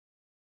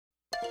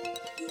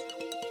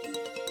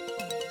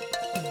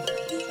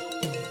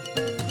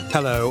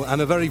Hello,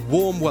 and a very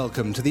warm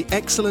welcome to the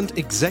Excellent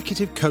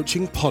Executive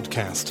Coaching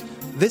Podcast.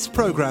 This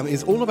program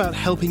is all about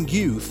helping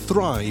you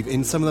thrive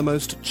in some of the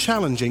most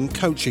challenging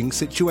coaching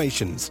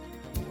situations.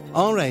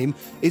 Our aim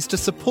is to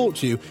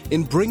support you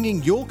in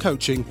bringing your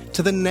coaching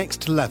to the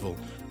next level,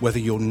 whether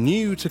you're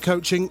new to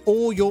coaching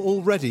or you're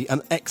already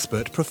an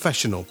expert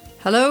professional.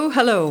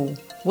 Hello.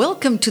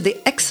 Welcome to the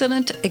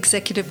Excellent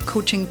Executive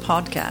Coaching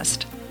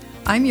Podcast.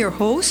 I'm your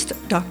host,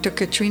 Dr.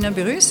 Katrina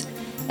Berus,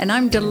 and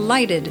I'm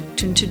delighted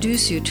to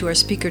introduce you to our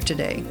speaker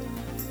today.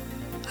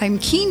 I'm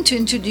keen to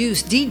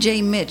introduce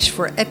DJ Mitsch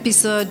for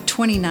episode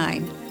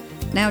 29.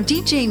 Now,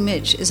 DJ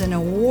Mitsch is an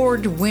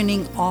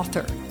award-winning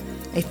author,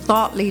 a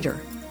thought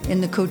leader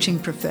in the coaching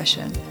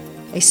profession,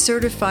 a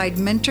certified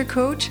mentor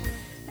coach,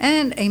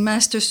 and a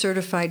master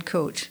certified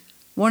coach,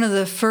 one of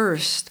the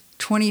first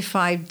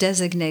 25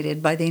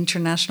 designated by the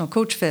International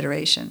Coach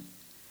Federation.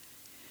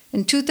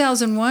 In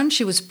 2001,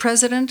 she was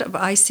president of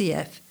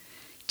ICF.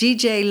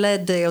 DJ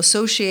led the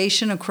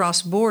association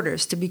across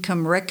borders to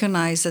become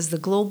recognized as the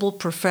Global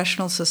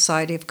Professional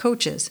Society of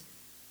Coaches.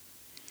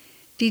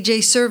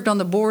 DJ served on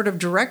the board of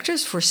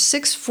directors for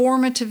 6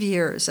 formative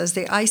years as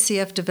the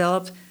ICF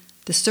developed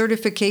the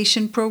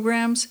certification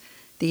programs,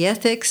 the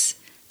ethics,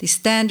 the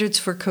standards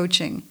for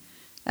coaching,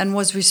 and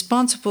was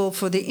responsible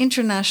for the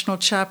international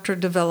chapter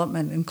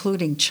development,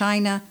 including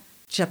China,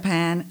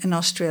 Japan, and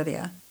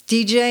Australia.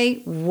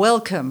 DJ,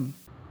 welcome.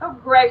 Oh,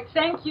 great.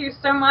 Thank you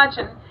so much.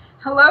 And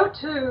hello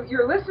to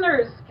your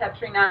listeners,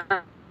 Katrina.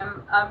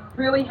 I'm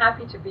really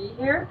happy to be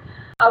here.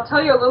 I'll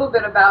tell you a little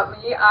bit about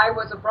me. I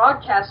was a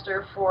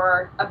broadcaster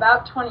for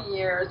about 20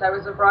 years. I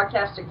was a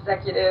broadcast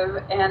executive,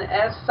 and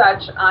as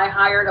such, I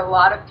hired a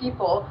lot of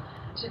people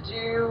to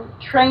do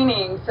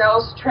training,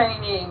 sales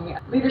training,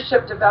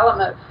 leadership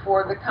development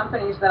for the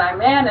companies that I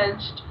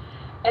managed.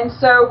 And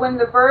so when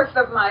the birth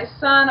of my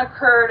son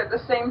occurred at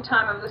the same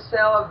time of the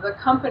sale of the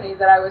company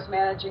that I was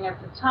managing at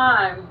the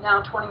time,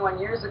 now 21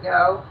 years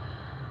ago,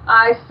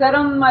 I sat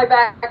on my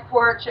back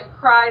porch and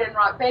cried and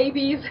rocked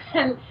babies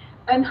and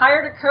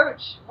hired a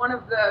coach, one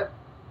of the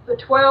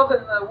 12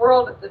 in the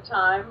world at the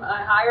time.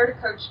 I hired a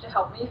coach to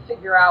help me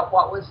figure out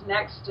what was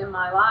next in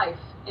my life.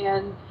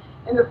 And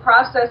in the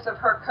process of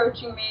her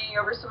coaching me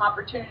over some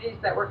opportunities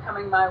that were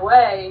coming my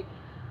way,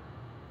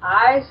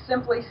 I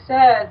simply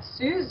said,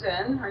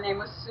 Susan, her name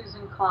was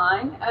Susan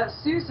Klein,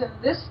 Susan,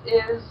 this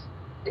is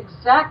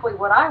exactly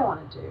what I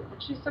want to do.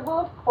 And she said, well,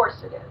 of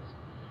course it is.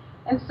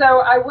 And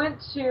so I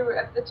went to,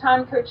 at the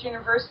time, Coach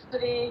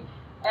University,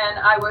 and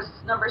I was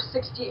number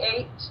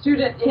 68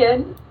 student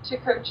in to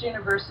Coach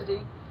University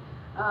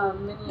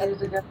many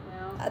years ago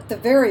now. At the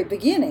very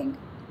beginning.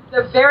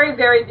 The very,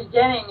 very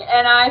beginning.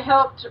 And I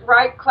helped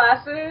write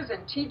classes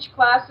and teach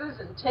classes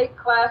and take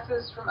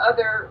classes from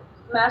other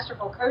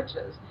masterful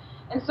coaches.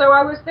 And so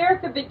I was there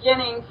at the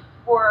beginning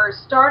for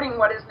starting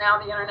what is now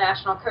the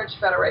International Coach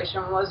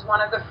Federation, was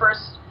one of the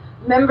first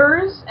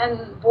members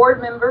and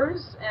board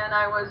members, and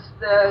I was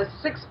the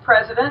 6th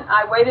president.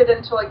 I waited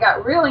until it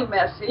got really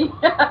messy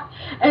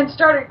and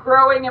started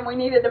growing, and we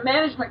needed a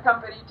management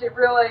company to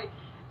really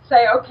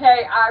say,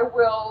 okay, I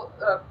will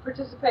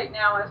participate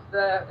now as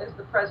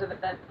the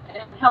president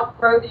and help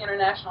grow the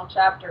international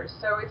chapters.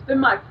 So it's been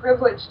my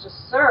privilege to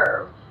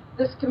serve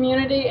this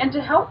community and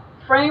to help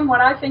frame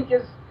what I think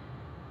is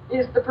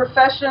the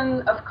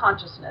profession of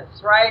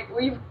consciousness, right?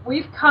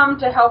 We've come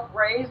to help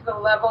raise the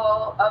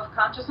level of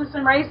consciousness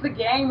and raise the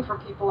game for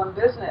people in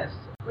business,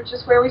 which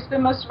is where we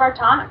spend most of our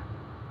time.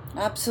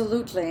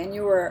 Absolutely, and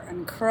you were an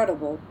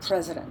incredible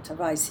president of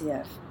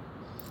ICF.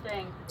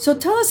 Thanks. So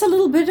tell us a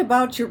little bit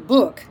about your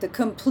book, The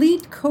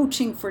Complete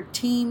Coaching for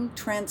Team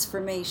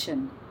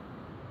Transformation.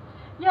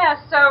 Yeah,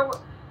 so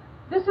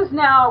this has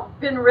now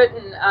been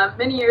written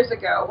many years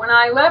ago. When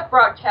I left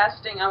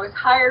broadcasting, I was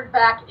hired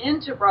back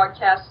into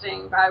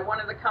broadcasting by one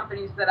of the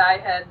companies that I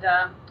had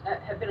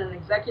been an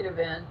executive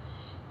in.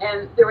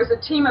 And there was a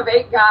team of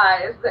 8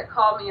 guys that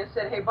called me and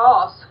said, hey,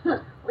 boss,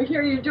 we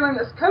hear you're doing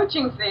this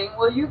coaching thing.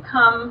 Will you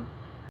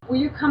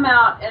come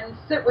out and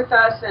sit with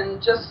us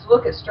and just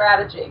look at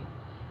strategy?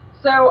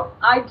 So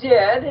I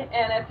did,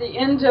 and at the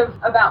end of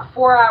about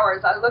 4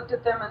 hours, I looked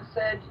at them and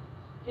said,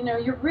 you know,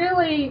 you're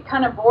really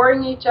kind of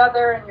boring each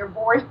other and you're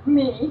boring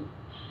me.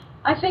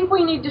 I think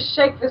we need to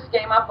shake this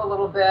game up a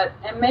little bit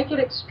and make it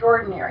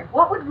extraordinary.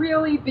 What would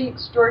really be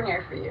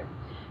extraordinary for you?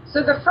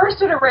 So the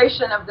first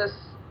iteration of this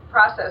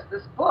process,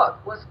 this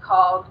book, was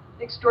called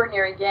The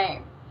Extraordinary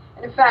Game.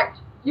 And in fact,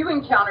 you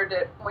encountered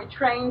it when we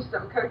trained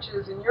some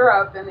coaches in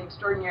Europe in the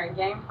Extraordinary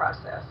Game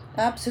process.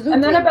 Absolutely.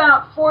 And then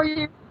about 4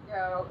 years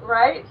ago,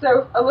 right?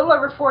 So a little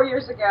over 4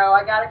 years ago,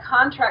 I got a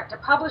contract to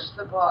publish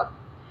the book.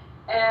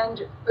 And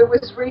it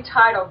was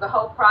retitled, the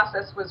whole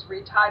process was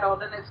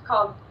retitled, and it's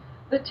called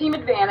The Team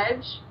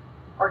Advantage,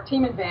 or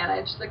Team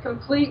Advantage, the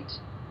complete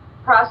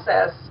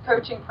process,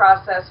 coaching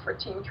process for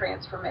team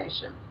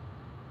transformation.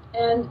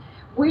 And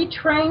we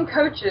train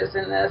coaches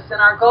in this, and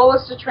our goal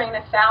is to train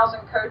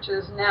 1,000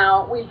 coaches.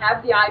 Now, we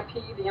have the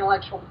IP, the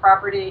intellectual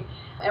property,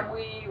 and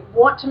we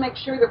want to make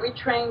sure that we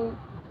train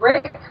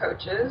great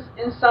coaches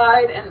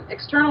inside and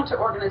external to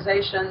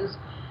organizations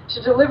to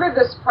deliver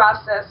this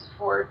process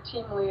for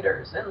team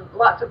leaders and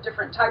lots of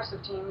different types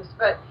of teams.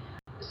 But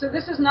so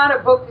this is not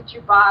a book that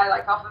you buy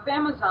like off of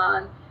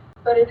Amazon,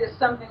 but it is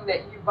something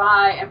that you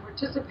buy and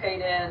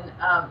participate in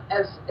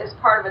as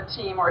part of a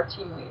team or a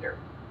team leader.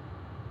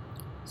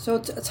 So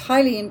it's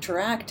highly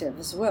interactive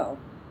as well.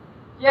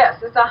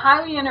 Yes, it's a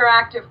highly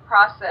interactive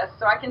process.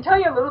 So I can tell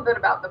you a little bit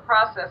about the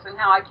process and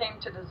how I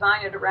came to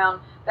design it around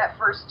that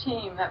first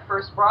team, that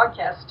first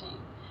broadcast team.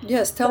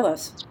 Yes, tell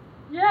us.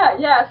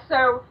 Yeah.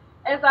 So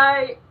as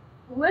I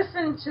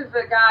listened to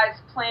the guys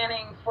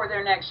planning for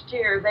their next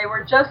year, they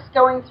were just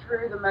going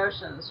through the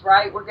motions,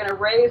 right? We're going to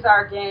raise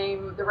our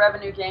game, the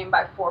revenue game,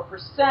 by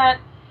 4%.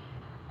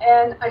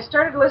 And I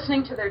started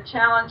listening to their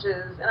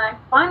challenges, and I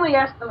finally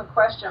asked them a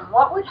question.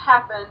 What would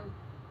happen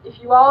if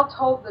you all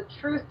told the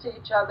truth to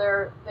each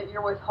other that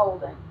you're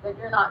withholding, that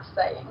you're not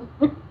saying?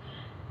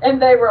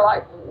 And they were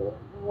like,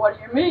 what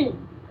do you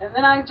mean? And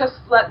then I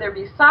just let there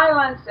be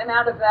silence, and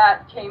out of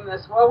that came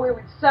this, well, we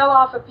would sell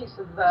off a piece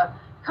of the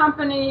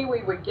company,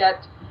 we would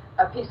get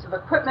a piece of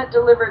equipment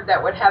delivered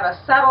that would have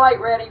a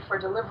satellite ready for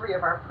delivery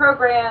of our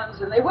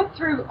programs, and they went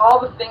through all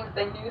the things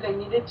they knew they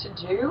needed to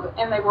do,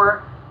 and they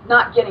were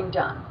not getting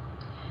done.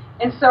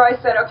 And so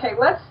I said, okay,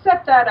 let's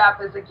set that up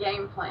as a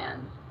game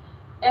plan.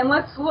 And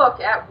let's look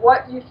at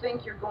what you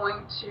think you're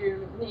going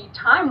to need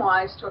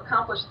time-wise to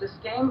accomplish this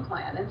game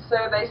plan. And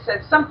so they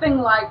said something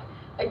like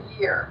a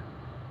year.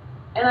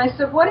 And I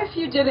said, what if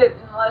you did it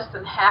in less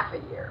than half a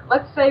year?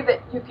 Let's say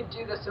that you could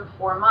do this in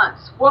 4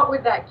 months. What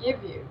would that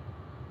give you?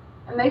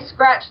 And they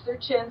scratched their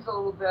chins a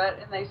little bit,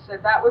 and they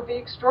said that would be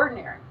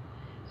extraordinary.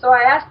 So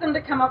I asked them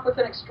to come up with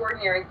an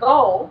extraordinary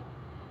goal.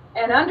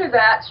 And under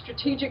that,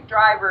 strategic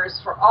drivers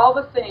for all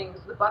the things,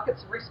 the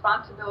buckets of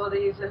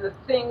responsibilities and the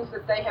things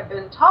that they have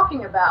been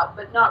talking about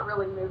but not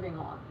really moving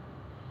on.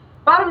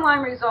 Bottom line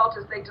result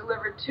is they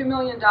delivered $2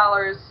 million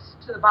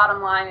to the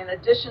bottom line in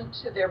addition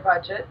to their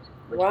budget,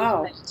 which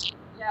wow. was amazing.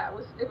 Yeah,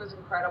 it was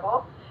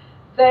incredible.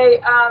 They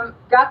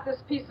got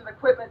this piece of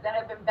equipment that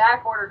had been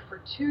back ordered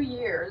for 2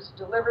 years,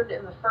 delivered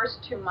in the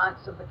first 2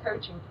 months of the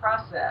coaching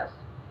process.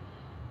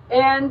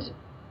 And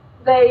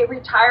they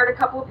retired a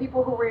couple of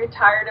people who were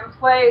retired in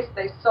place.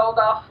 They sold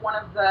off one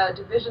of the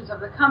divisions of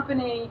the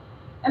company.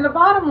 And the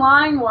bottom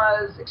line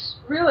was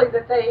really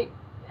that they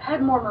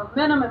had more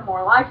momentum and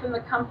more life in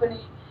the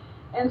company.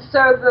 And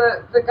so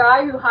the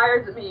guy who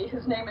hired me,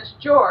 his name is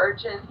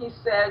George, and he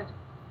said,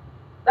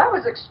 that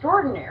was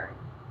extraordinary.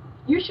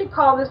 You should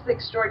call this the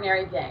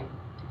extraordinary game.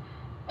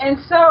 And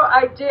so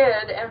I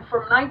did, and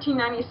from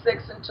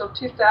 1996 until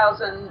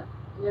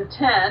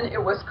 2010,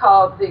 it was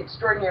called the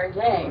extraordinary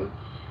game.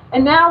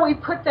 And now we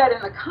put that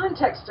in the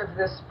context of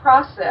this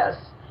process,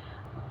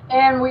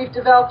 and we've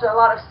developed a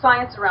lot of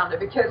science around it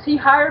because he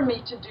hired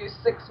me to do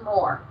 6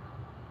 more.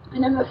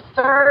 And in the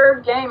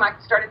third game, I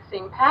started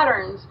seeing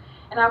patterns,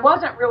 and I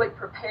wasn't really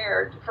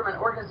prepared from an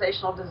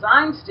organizational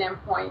design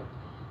standpoint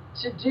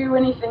to do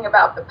anything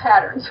about the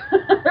patterns.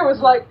 It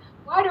was like,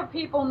 why do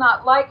people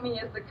not like me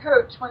as the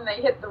coach when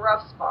they hit the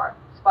rough spot?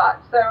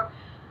 So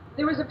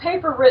there was a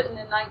paper written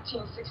in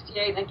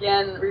 1968 and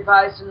again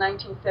revised in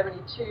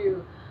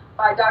 1972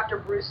 by Dr.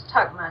 Bruce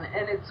Tuckman,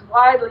 and it's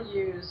widely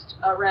used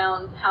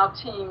around how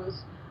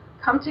teams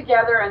come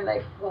together and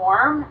they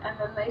form and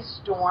then they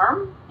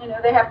storm. You know,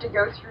 they have to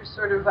go through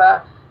sort of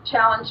a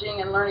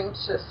challenging and learning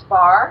to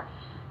spar,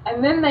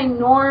 and then they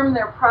norm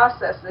their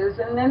processes,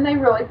 and then they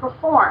really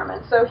perform.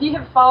 And so he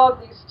had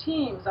followed these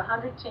teams,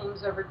 100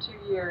 teams over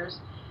 2 years,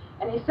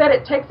 and he said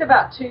it takes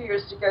about 2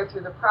 years to go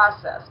through the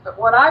process. But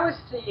what I was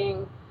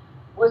seeing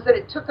was that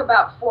it took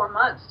about 4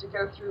 months to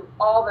go through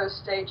all those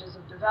stages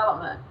of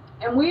development.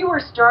 And we were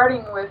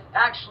starting with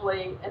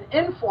actually an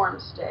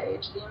informed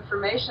stage, the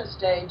information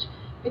stage,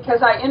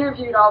 because I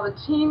interviewed all the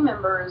team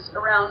members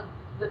around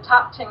the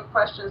top 10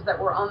 questions that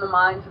were on the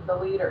minds of the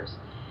leaders.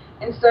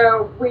 And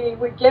so we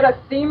would get a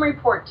theme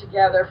report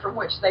together from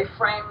which they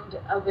framed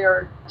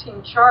their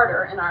team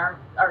charter in our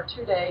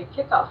 2-day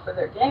kickoff for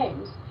their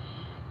games.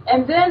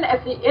 And then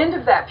at the end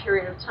of that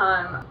period of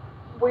time,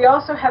 we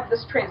also have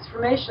this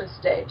transformation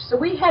stage. So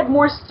we had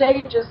more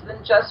stages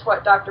than just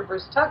what Dr.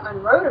 Bruce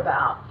Tuckman wrote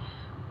about,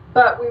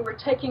 but we were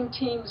taking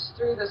teams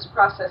through this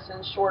process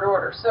in short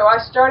order. So I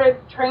started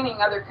training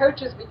other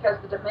coaches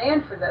because the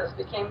demand for this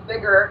became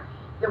bigger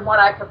than what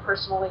I could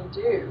personally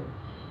do.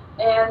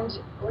 And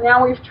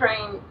now we've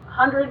trained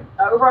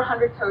over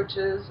 100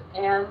 coaches,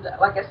 and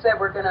like I said,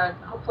 we're going to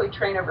hopefully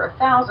train over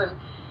 1,000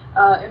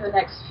 in the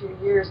next few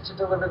years to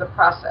deliver the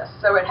process.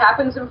 So it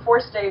happens in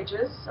 4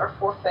 stages or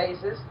 4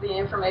 phases, the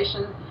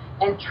information,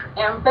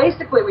 and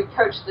basically we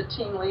coach the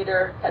team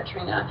leader,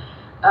 Katrina,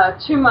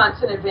 2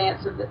 months in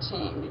advance of the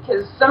team,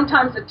 because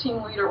sometimes the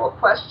team leader will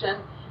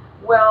question,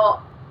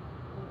 well,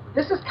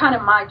 this is kind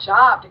of my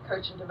job to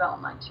coach and develop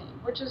my team,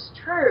 which is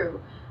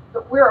true,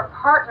 but we're a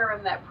partner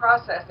in that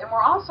process, and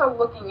we're also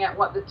looking at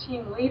what the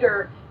team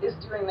leader is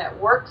doing that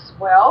works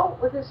well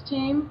with his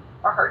team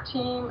or her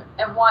team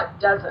and what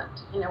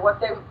doesn't, what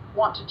they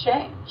want to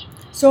change.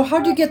 So how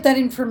do you get that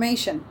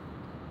information?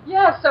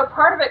 Yeah, so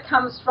part of it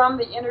comes from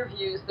the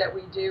interviews that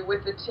we do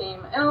with the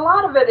team, and a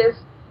lot of it is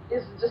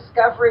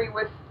discovery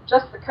with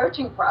just the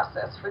coaching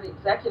process for the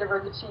executive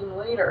or the team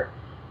leader.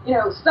 You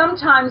know,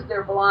 sometimes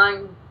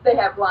they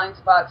have blind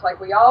spots like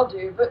we all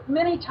do, but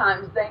many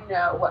times they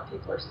know what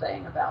people are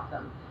saying about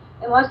them.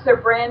 Unless they're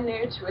brand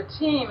new to a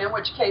team, in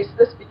which case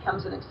this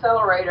becomes an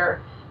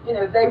accelerator, you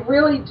know, they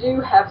really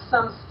do have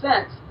some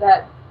sense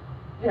that,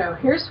 you know,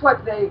 here's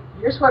what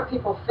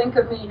people think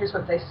of me, here's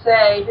what they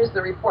say, here's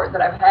the report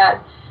that I've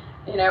had,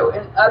 you know,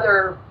 in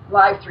other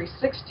live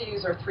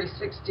 360s or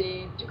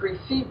 360-degree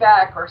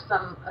feedback or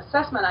some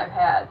assessment I've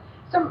had.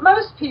 So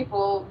most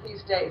people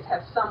these days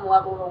have some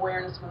level of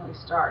awareness when we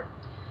start.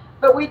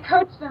 But we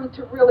coach them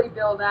to really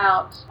build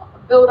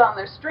on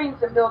their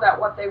strengths and build out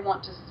what they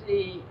want to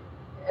see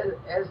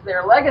as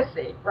their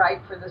legacy, right,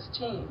 for this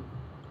team.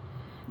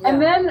 Yeah.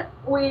 And then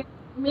we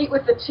meet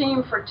with the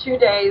team for 2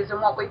 days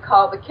in what we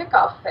call the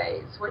kickoff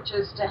phase, which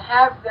is to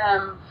have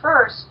them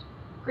first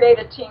create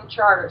a team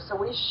charter. So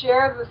we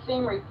share the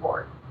theme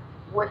report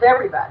with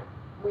everybody.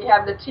 We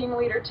have the team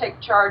leader take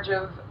charge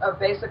of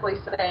basically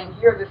saying,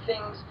 here are the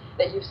things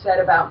that you've said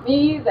about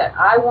me that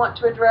I want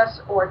to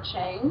address or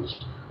change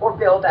or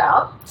build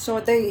out. So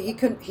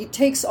he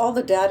takes all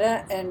the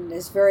data and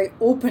is very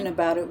open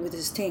about it with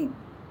his team.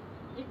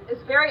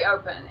 It's very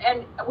open,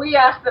 and we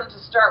ask them to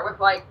start with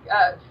like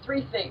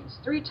 3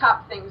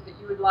 top things that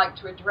you would like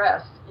to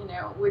address, you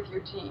know, with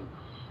your team,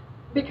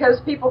 because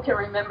people can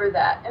remember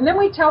that. And then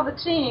we tell the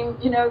team,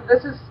 you know,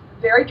 this is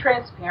very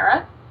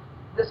transparent.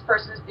 This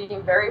person is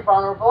being very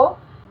vulnerable.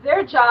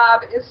 Their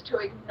job is to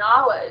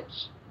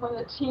acknowledge when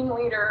the team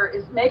leader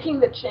is making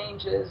the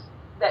changes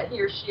that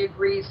he or she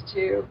agrees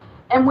to,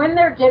 and when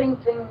they're getting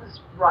things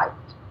right.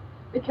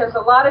 Because a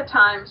lot of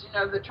times, you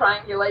know, the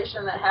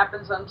triangulation that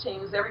happens on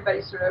teams,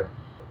 everybody's sort of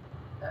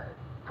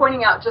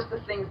pointing out just the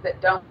things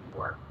that don't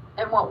work.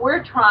 And what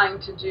we're trying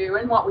to do,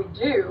 and what we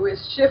do,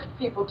 is shift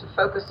people to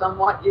focus on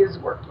what is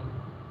working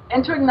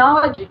and to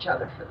acknowledge each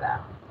other for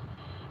that.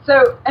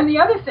 So, and the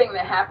other thing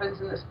that happens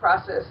in this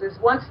process is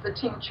once the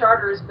team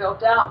charter is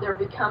built out, there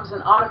becomes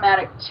an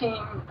automatic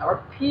team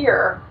or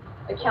peer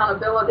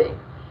accountability.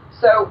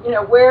 So, you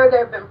know, where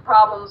there have been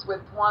problems with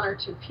 1 or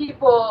 2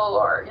 people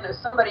or, you know,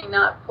 somebody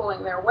not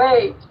pulling their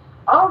weight,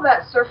 all of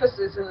that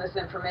surfaces in this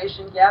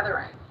information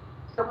gathering.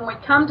 So when we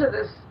come to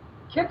this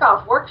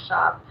kickoff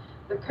workshop,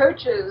 the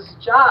coach's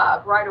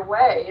job right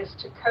away is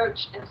to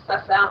coach and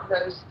suss out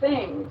those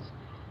things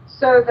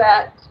so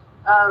that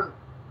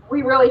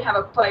we really have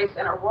a place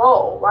and a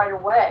role right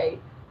away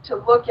to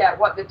look at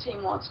what the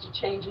team wants to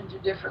change and do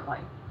differently.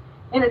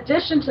 In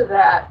addition to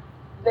that,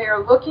 they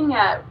are looking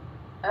at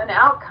an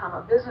outcome,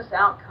 a business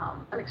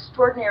outcome, an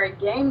extraordinary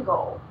game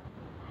goal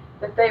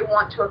that they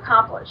want to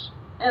accomplish.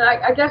 And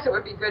I guess it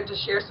would be good to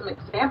share some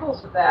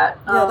examples of that.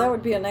 Yeah, that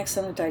would be an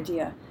excellent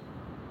idea.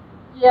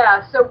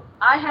 Yeah, so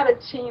I had a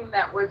team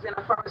that was in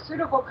a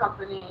pharmaceutical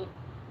company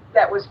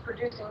that was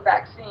producing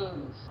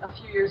vaccines a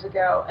few years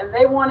ago, and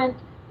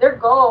their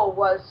goal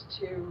was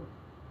to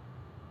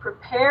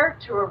prepare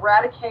to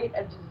eradicate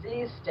a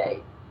disease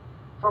state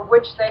for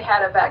which they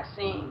had a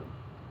vaccine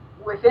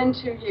within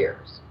 2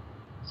 years.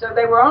 So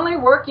they were only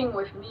working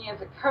with me as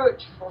a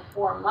coach for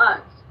 4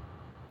 months.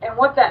 And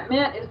what that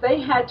meant is they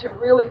had to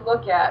really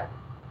look at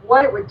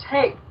what it would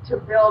take to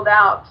build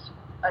out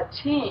a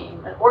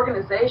team, an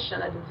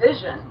organization, a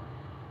division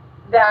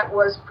that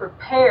was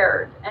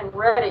prepared and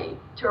ready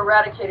to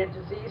eradicate a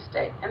disease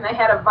state. And they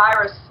had a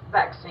virus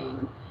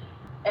vaccine.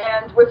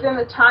 And within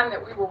the time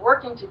that we were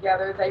working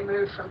together, they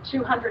moved from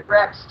 200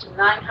 reps to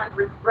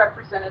 900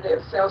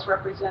 representatives, sales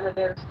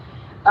representatives.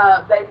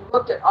 They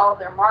looked at all of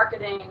their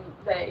marketing.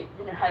 They,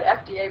 you know, had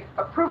FDA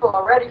approval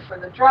already for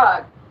the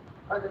drug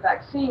or the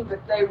vaccine, but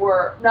they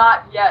were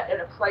not yet at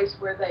a place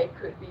where they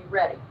could be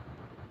ready.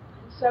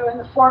 And so in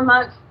the 4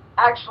 months,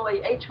 actually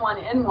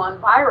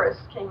H1N1 virus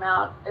came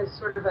out as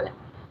sort of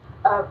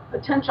a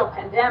potential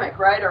pandemic,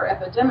 right, or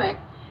epidemic,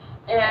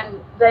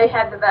 and they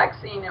had the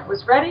vaccine. It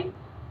was ready,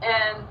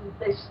 and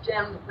they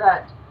stemmed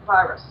that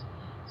virus.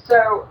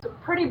 So some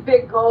pretty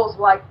big goals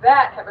like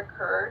that have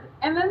occurred,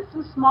 and then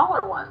some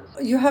smaller ones.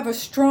 You have a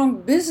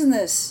strong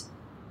business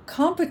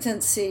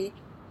competency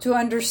to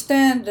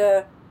understand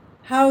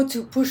how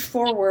to push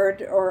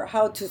forward or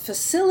how to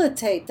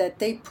facilitate that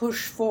they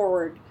push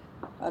forward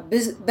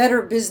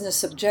better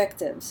business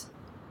objectives.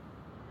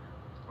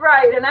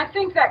 Right, and I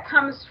think that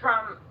comes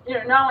from, you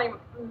know, not only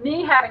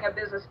me having a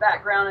business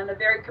background in a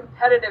very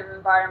competitive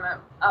environment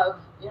of,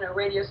 you know,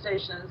 radio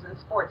stations and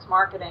sports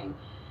marketing,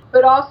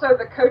 but also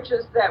the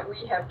coaches that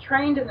we have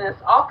trained in this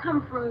all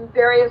come from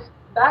various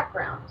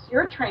backgrounds.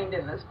 You're trained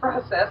in this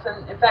process,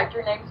 and in fact,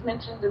 your name's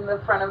mentioned in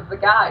the front of the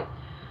guide.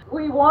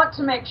 We want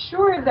to make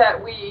sure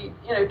that we,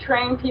 you know,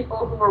 train people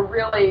who are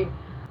really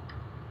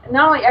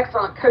not only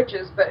excellent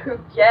coaches, but who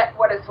get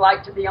what it's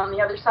like to be on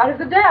the other side of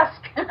the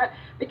desk,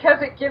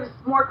 because it gives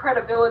more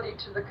credibility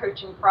to the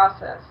coaching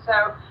process.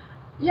 So,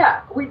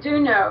 yeah, we do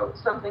know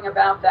something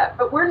about that,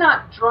 but we're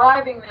not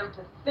driving them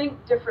to think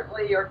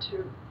differently or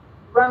to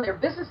run their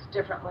business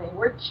differently.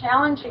 We're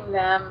challenging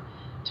them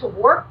to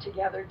work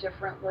together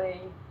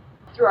differently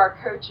through our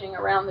coaching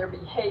around their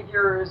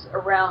behaviors,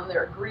 around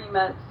their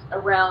agreements,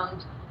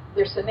 around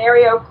their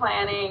scenario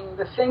planning,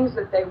 the things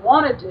that they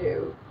want to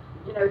do,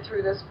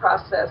 through this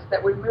process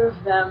that would move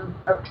them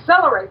or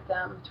accelerate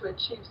them to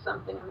achieve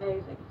something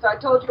amazing. So I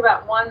told you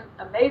about one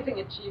amazing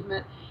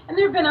achievement, and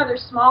there have been other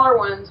smaller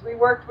ones. We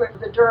worked with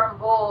the Durham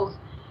Bulls,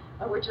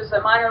 which is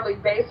a minor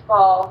league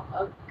baseball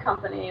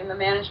company, and the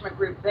management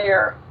group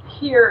there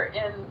here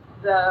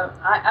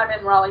I'm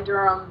in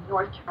Raleigh-Durham,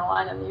 North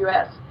Carolina in the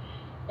U.S.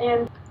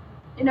 And,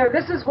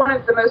 this is one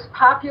of the most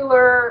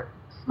popular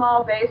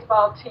small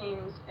baseball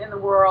teams in the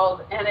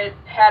world, and it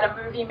had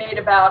a movie made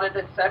about it,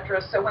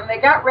 etc. So when they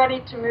got ready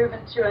to move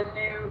into a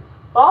new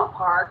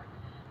ballpark,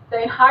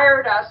 they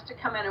hired us to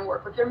come in and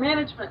work with their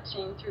management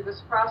team through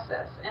this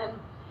process. And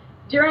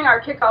during our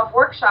kickoff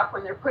workshop,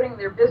 when they're putting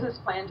their business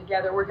plan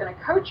together, we're going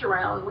to coach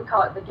around, we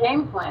call it the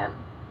game plan.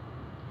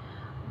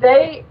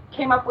 They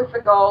came up with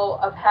the goal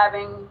of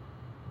having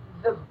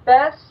the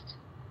best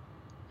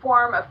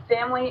form of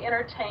family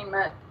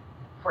entertainment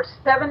for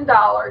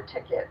 $7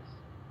 tickets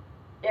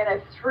in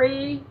a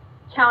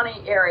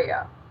 3-county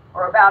area,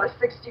 or about a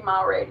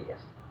 60-mile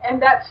radius.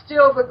 And that's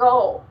still the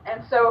goal.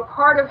 And so a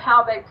part of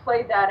how they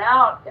played that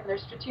out in their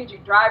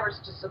strategic drivers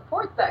to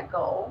support that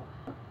goal,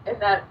 and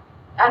that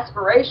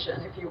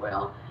aspiration, if you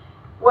will,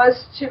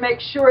 was to make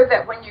sure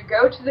that when you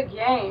go to the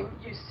game,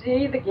 you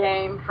see the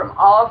game from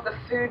all of the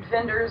food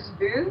vendors'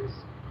 booths,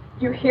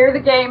 you hear the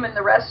game in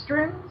the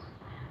restrooms,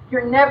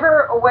 you're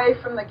never away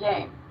from the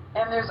game.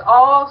 And there's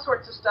all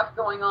sorts of stuff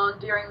going on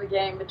during the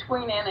game,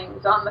 between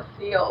innings, on the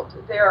field.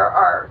 There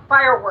are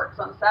fireworks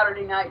on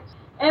Saturday nights.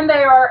 And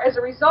they are, as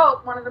a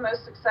result, one of the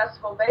most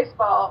successful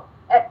baseball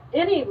at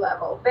any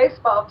level,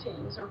 baseball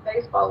teams or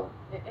baseball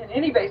in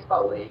any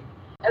baseball league.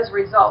 As a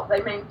result, they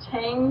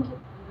maintained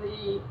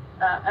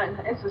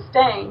and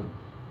sustained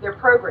their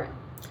program.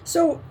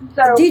 So,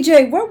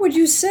 DJ, what would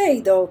you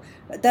say, though,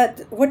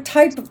 what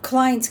type of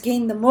clients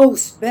gain the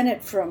most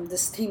benefit from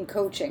this team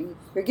coaching?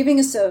 You're giving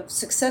us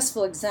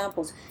successful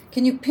examples.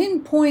 Can you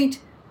pinpoint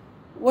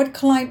what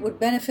client would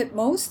benefit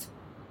most?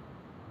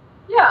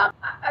 Yeah,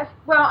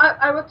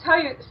 I will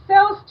tell you,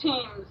 sales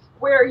teams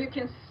where you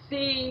can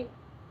see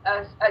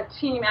a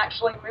team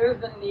actually move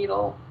the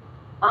needle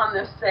on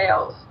their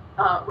sales,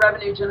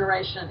 revenue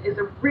generation is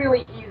a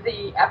really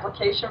easy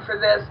application for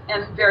this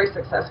and very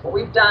successful.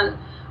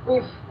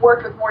 We've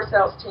worked with more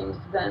sales teams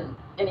than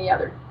any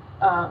other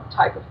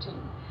type of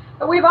team.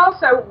 But we've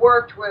also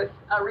worked with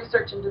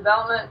research and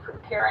development,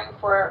 preparing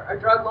for a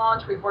drug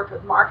launch. We've worked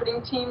with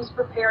marketing teams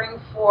preparing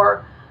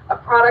for a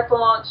product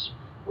launch.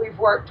 We've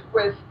worked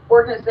with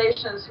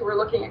organizations who were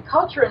looking at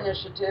culture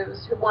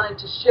initiatives, who wanted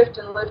to shift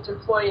and lift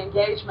employee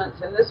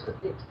engagements, and this was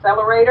the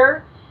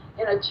accelerator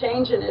in a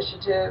change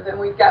initiative, and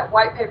we've got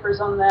white papers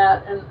on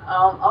that, and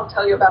I'll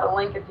tell you about a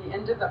link at the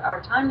end of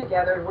our time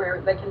together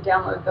where they can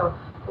download the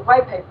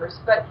white papers.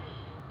 But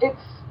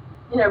it's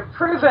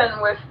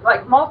proven with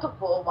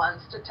multiple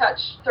ones to touch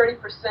 30%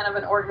 of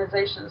an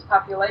organization's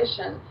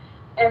population,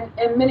 and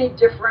many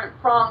different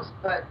prongs,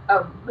 but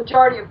a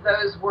majority of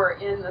those were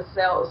in the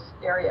sales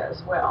area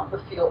as well,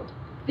 the field.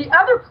 The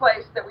other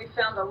place that we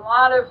found a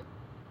lot of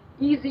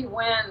easy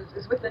wins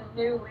is with a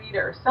new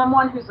leader,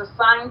 someone who's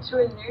assigned to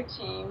a new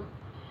team.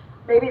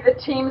 Maybe the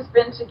team's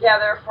been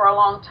together for a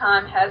long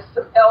time, has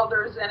some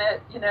elders in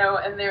it,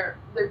 and they're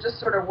just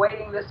sort of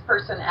waiting this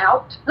person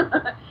out.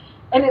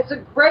 And it's a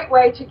great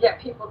way to get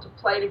people to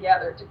play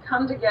together, to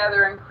come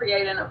together and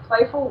create in a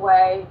playful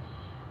way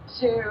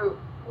to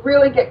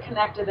really get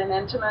connected and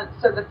intimate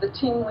so that the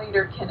team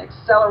leader can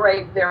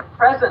accelerate their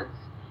presence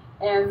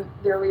and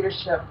their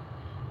leadership.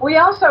 We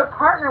also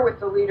partner with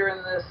the leader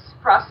in this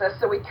process,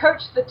 so we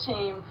coach the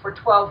team for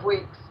 12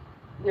 weeks.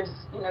 There's,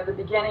 the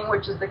beginning,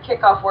 which is the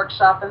kickoff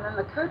workshop, and then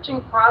the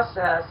coaching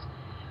process.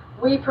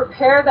 We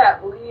prepare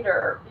that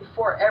leader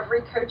before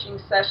every coaching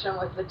session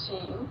with the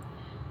team,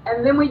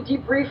 and then we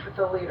debrief with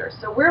the leader.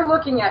 So we're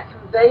looking at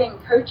conveying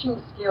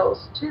coaching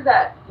skills to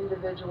that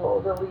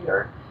individual, the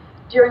leader,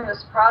 during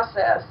this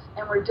process,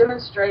 and we're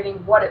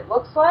demonstrating what it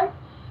looks like.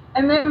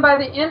 And then by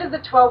the end of the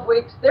 12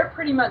 weeks, they're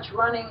pretty much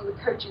running the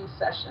coaching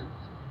sessions.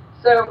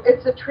 So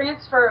it's a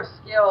transfer of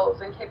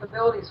skills and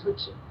capabilities,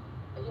 which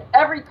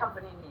every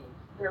company needs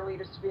their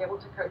leaders to be able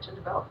to coach and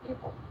develop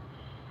people.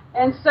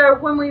 And so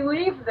when we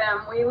leave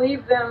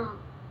them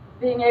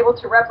being able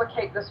to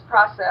replicate this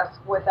process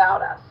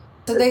without us.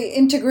 So they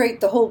integrate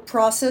the whole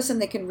process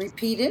and they can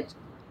repeat it?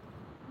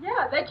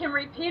 Yeah, they can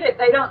repeat it.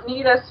 They don't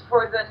need us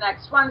for the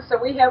next one. So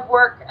we have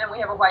work, and we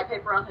have a white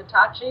paper on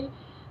Hitachi.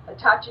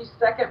 Hitachi's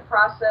second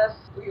process,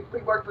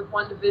 we worked with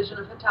one division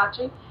of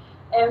Hitachi,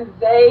 and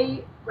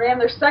they ran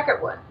their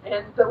second one.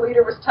 And the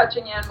leader was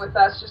touching in with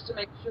us just to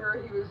make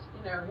sure he was,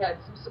 he had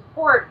some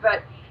support,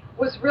 but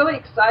was really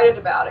excited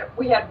about it.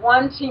 We had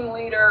one team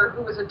leader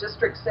who was a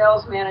district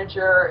sales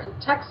manager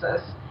in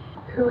Texas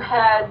who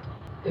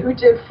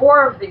did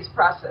 4 of these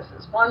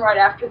processes, one right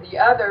after the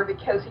other,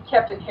 because he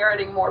kept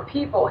inheriting more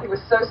people. He was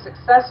so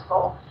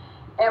successful.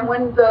 And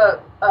when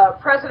the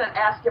president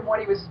asked him what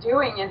he was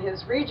doing in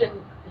his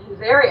region,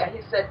 his area.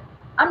 He said,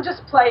 I'm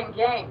just playing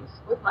games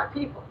with my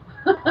people.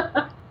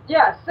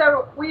 Yeah,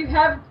 so we've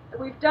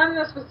done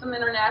this with some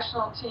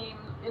international teams.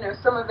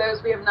 Some of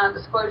those we have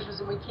non-disclosures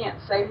and we can't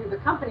say who the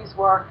companies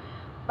were,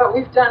 but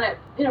we've done it,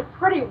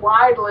 pretty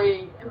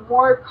widely in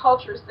more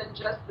cultures than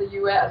just the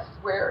U.S.,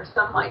 where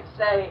some might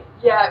say,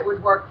 yeah, it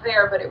would work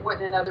there, but it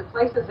wouldn't in other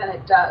places, and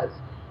it does.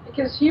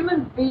 Because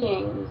human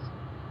beings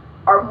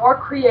are more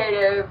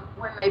creative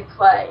when they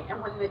play,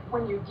 and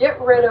when you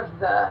get rid of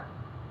the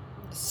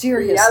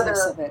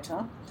seriousness of it,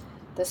 huh?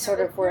 The sort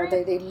of where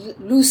they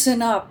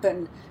loosen up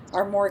and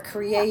are more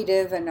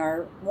creative and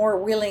are more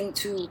willing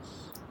to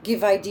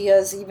give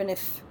ideas, even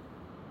if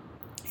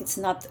it's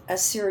not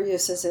as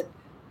serious as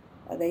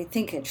they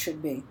think it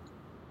should be.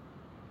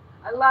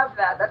 I love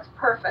that. That's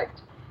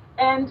perfect.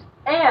 And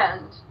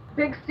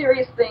big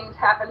serious things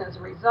happen as a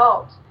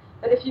result.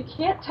 But if you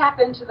can't tap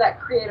into that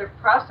creative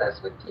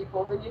process with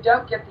people, then you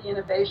don't get the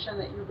innovation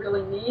that you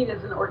really need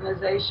as an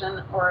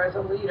organization or as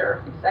a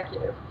leader,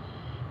 executive.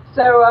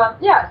 So,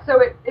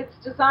 so it's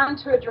designed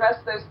to address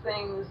those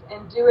things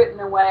and do it in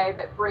a way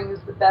that brings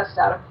the best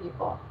out of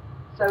people.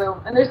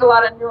 So, and there's a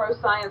lot of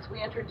neuroscience.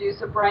 We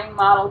introduce a brain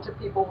model to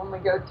people when we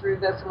go through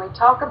this, and we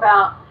talk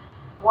about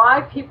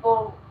why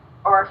people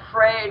are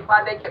afraid,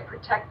 why they get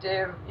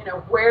protective,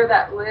 where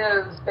that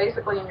lives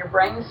basically in your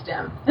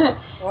brainstem.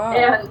 Wow.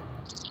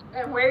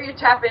 and where you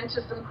tap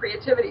into some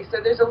creativity.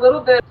 So there's a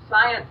little bit of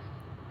science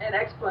and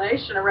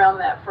explanation around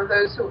that for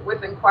those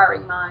with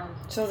inquiring minds.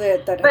 So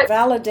that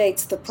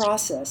validates the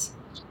process.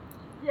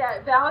 Yeah,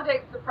 it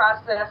validates the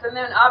process, and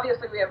then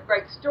obviously we have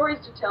great stories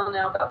to tell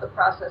now about the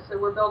process, so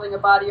we're building a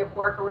body of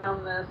work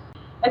around this.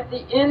 At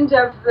the end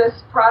of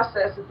this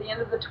process, at the end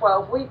of the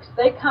 12 weeks,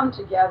 they come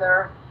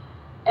together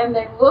and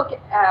they look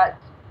at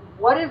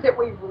what is it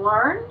we've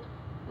learned,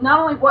 not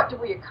only what do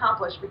we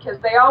accomplish, because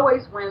they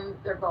always win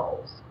their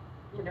goals.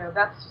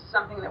 That's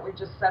something that we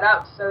just set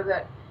up so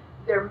that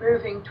they're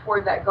moving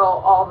toward that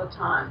goal all the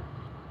time.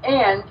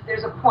 And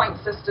there's a point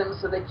system,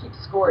 so they keep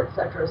score,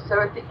 etc.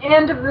 So at the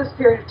end of this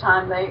period of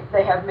time,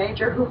 they have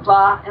major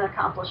hoopla and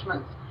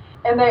accomplishments.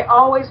 And they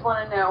always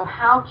want to know,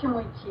 how can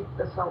we keep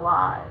this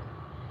alive?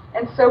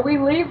 And so we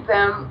leave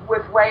them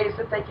with ways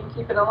that they can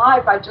keep it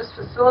alive by just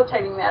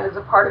facilitating that as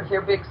a part of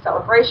their big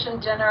celebration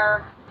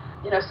dinner.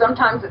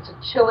 Sometimes it's a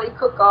chili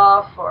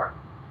cook-off, or,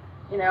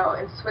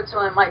 in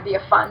Switzerland it might be a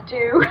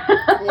fondue.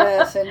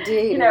 Yes,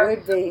 indeed. It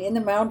would be in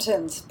the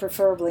mountains,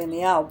 preferably in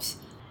the Alps.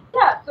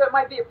 Yeah, so it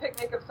might be a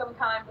picnic of some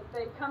kind, but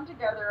they come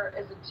together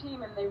as a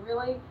team and they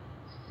really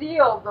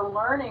seal the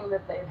learning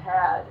that they've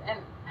had.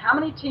 And how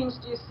many teams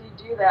do you see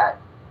do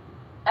that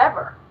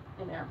ever?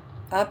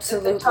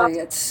 Absolutely.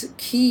 It's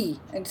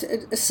key. It's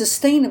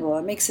sustainable.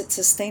 It makes it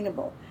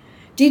sustainable.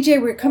 DJ,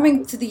 we're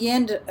coming to the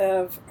end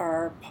of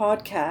our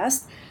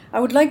podcast. I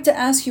would like to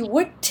ask you,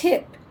 what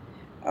tip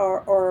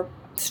or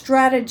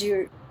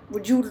strategy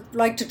would you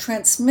like to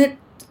transmit,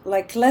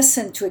 like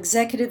lesson to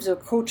executives or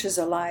coaches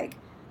alike,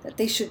 that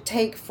they should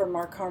take from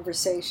our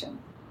conversation?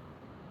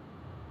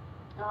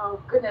 Oh,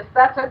 goodness,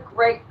 that's a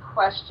great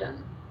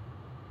question.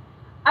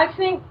 I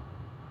think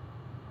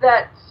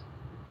that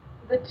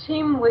the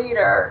team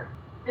leader,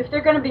 if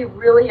they're going to be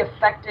really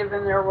effective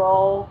in their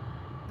role,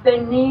 they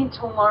need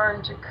to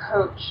learn to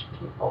coach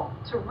people,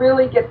 to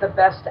really get the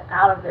best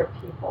out of their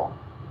people.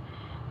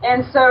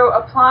 And so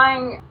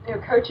applying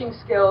coaching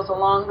skills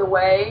along the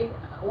way,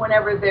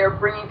 whenever they're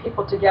bringing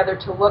people together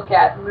to look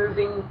at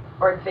moving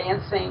or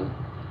advancing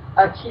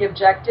a key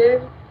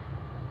objective,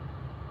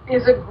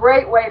 is a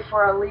great way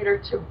for a leader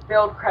to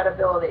build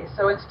credibility.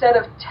 So instead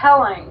of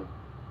telling,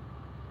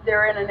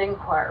 they're in an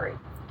inquiry.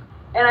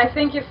 And I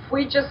think if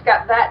we just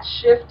got that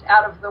shift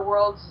out of the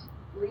world's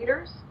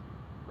leaders,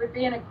 we'd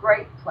be in a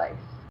great place.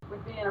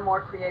 We'd be in a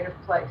more creative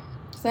place.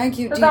 Thank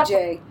you,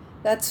 DJ.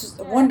 That's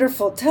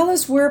wonderful. Tell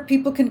us where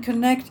people can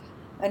connect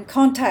and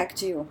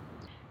contact you.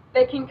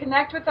 They can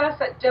connect with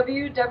us at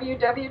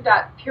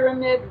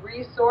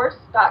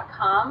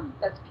www.pyramidresource.com.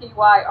 That's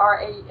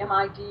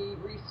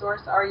PYRAMID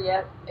resource,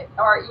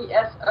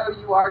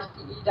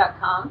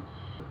 RESOURCE.com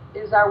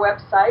is our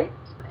website.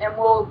 And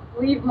we'll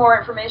leave more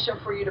information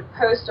for you to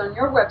post on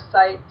your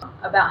website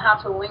about how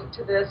to link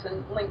to this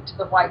and link to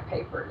the white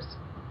papers.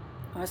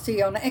 I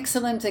see on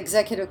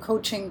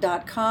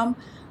excellentexecutivecoaching.com.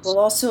 We'll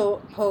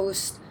also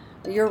post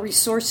your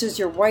resources,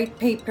 your white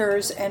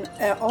papers, and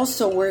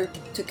also where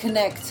to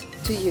connect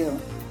to you.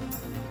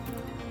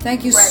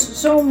 Thank you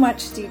so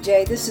much,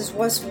 DJ. This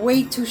was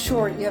way too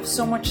short. You have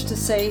so much to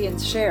say and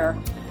share,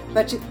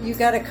 but you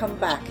got to come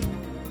back.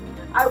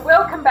 I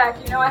will come back.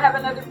 I have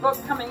another book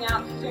coming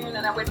out soon,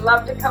 and I would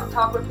love to come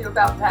talk with you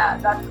about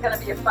that. That's going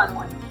to be a fun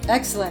one.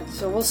 Excellent.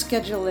 So we'll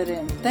schedule it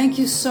in. Thank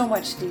you so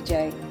much,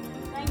 DJ.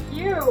 Thank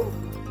you.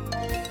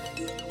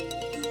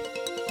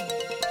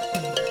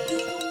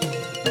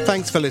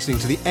 Thanks for listening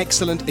to the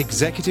Excellent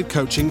Executive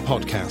Coaching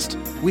Podcast.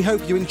 We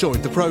hope you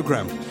enjoyed the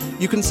program.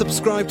 You can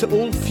subscribe to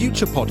all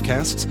future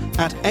podcasts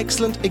at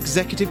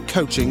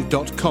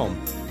excellentexecutivecoaching.com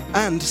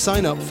and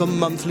sign up for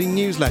monthly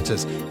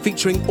newsletters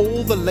featuring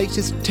all the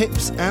latest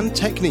tips and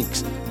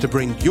techniques to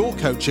bring your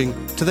coaching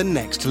to the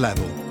next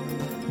level.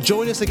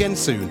 Join us again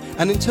soon,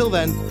 and until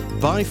then,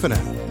 bye for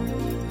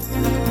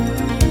now.